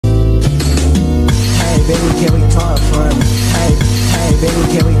baby, can we talk for me? Hey, hey, baby,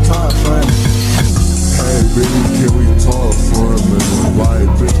 can we talk for me? Hey, baby, can we talk for a minute? Like,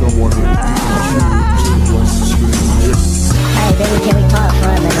 bitch, I wanna eat you, like to spin, yeah. Hey, baby, can we talk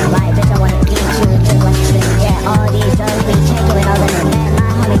for a minute? Like, bitch, I wanna eat you, just like to spin, yeah. All these drugs be changing with all the man. My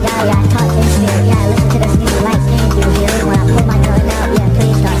homie guy, yeah, I talk in spirit, yeah. Listen to the sneaky like skin, you hear it? When I pull my gun out, yeah,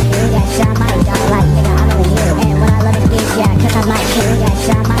 please start hearing, yeah. Shot my gun like, nigga, I don't hear it. And when I love this bitch, yeah, cause I might kill, yeah.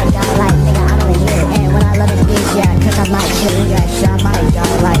 Shot my gun like, nigga, I don't hear it. And when I love this bitch, yeah, cause I might kill, yeah. Shot my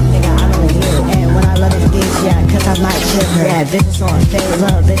gun like, nigga, I don't hear it. And when I love this bitch, yeah, cause I might kill her. Yeah, bitch, it's on fake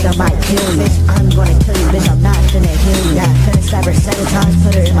love, bitch, I might kill you. Bitch, I'm gonna kill you, bitch, I'm not finna heal you. Yeah, finna stab her 7 times,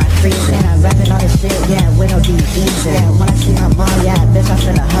 put her in my freezer. And I'm rapping on this shit, yeah, with no DVs. Yeah, when I see my mom, yeah, bitch, I'm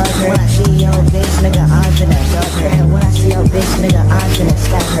finna hug her. When I see your bitch, nigga, I'm finna shove her. And when I see your bitch, nigga, I'm finna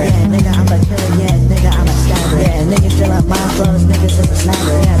stab her. Yeah, nigga, I'm a killer, yeah, nigga, I'm a stabber. Yeah, niggas feeling my flows, niggas is a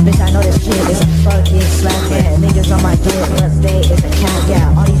snapper. Yeah, bitch, I know this shit is a fucking slapper. Yeah, niggas on my dick, but they is a cat.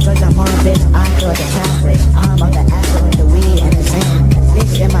 Yeah, all these drugs I'm on, bitch, I feel like a Catholic. I'm on the acid with the weed and the sand.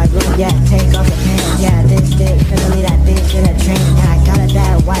 Bitch in my room, yeah, take off the pants. Yeah, this dick, finna leave that bitch in a train. Yeah, I got a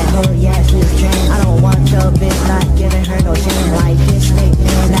bad white hoe, yeah, she was trained. I don't want your bitch, not giving her no chance. Like this snake,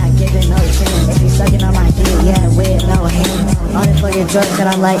 man, not giving no chance. If you sucking on my dick, yeah, with no hands. All this fucking drugs that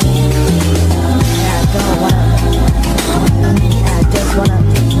I'm like, yeah, I don't wanna. I just wanna.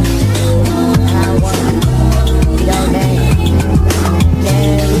 And I wanna. Your name.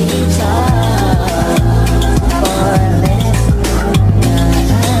 Can we talk for a minute?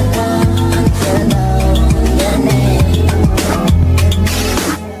 To know your name.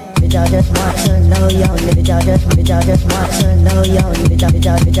 Bitch, I just want to know your name. Bitch, I just want to know your name. Bitch, I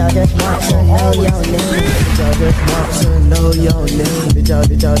just want to know your name. Bitch, I just want to know your name. Bitch, I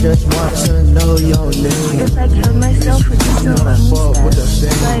just want to know your name. If I killed myself, would you still love me? Fuck with the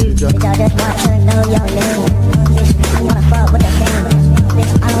same. Bitch, I just want to know your name. Bitch, I wanna fuck with the fame.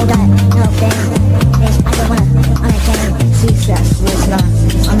 Bitch, I don't got no fame. Bitch, I just wanna unchain. She said, switch now,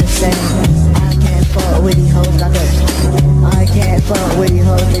 I'm the same. I can't fuck with these hoes, I can't fuck with these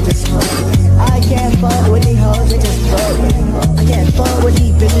hoes, they just smoke. I can't fuck with these hoes, they just broke. I can't fuck with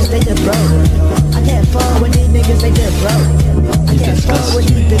these bitches, they just broke. I can't fuck with these niggas, they just broke. I can't fuck with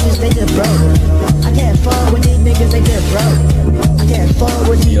these bitches, they just broke. I can't fuck with these niggas, they just broke. I can't fuck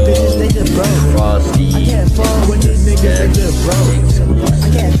with these bitches, they just broke. I can't fuck with these niggas, they just broke.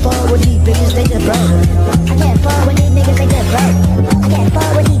 I can't fuck with these bitches, they just broke. I can't fuck with these niggas, they just broke. I can't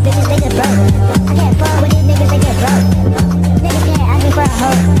fuck with these bitches, they just broke. I can't fuck with these niggas, they just broke. Niggas can't ask me for a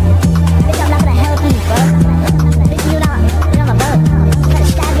hoe. Bitch, I'm not gonna help you, bro. Bitch, you know I'm a bro. I'm gonna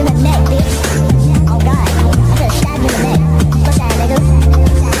stab you in the neck, bitch. Oh God, I'm gonna stab you in the neck. Fuck that, niggas.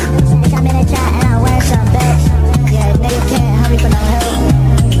 Bitch, I'm in a trap and I'm wearing some bets. Yeah, niggas can't help me for no help.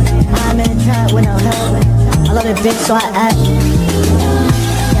 I'm in a trap with no help. I love this bitch, so I act. Can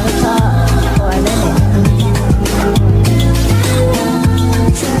we talk for a minute?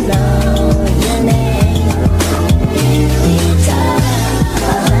 To know your name. We talk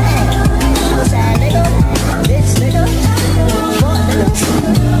for a minute. What's that, nigga? Bitch, nigga. Fuck, nigga.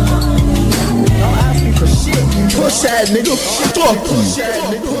 Don't ask me for shit. Push that nigga. Fuck you.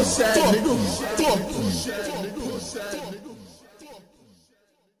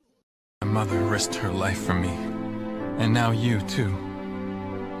 My mother risked her life for me, and now you too.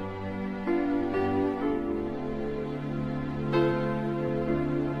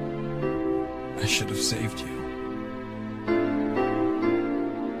 I should have saved you.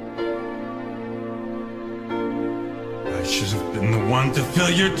 I should have been the one to fill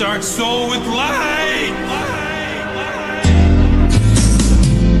your dark soul with light.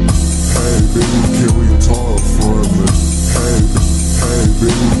 Hey, baby, can we talk for a minute? Hey,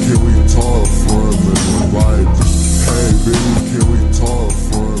 baby, can we talk for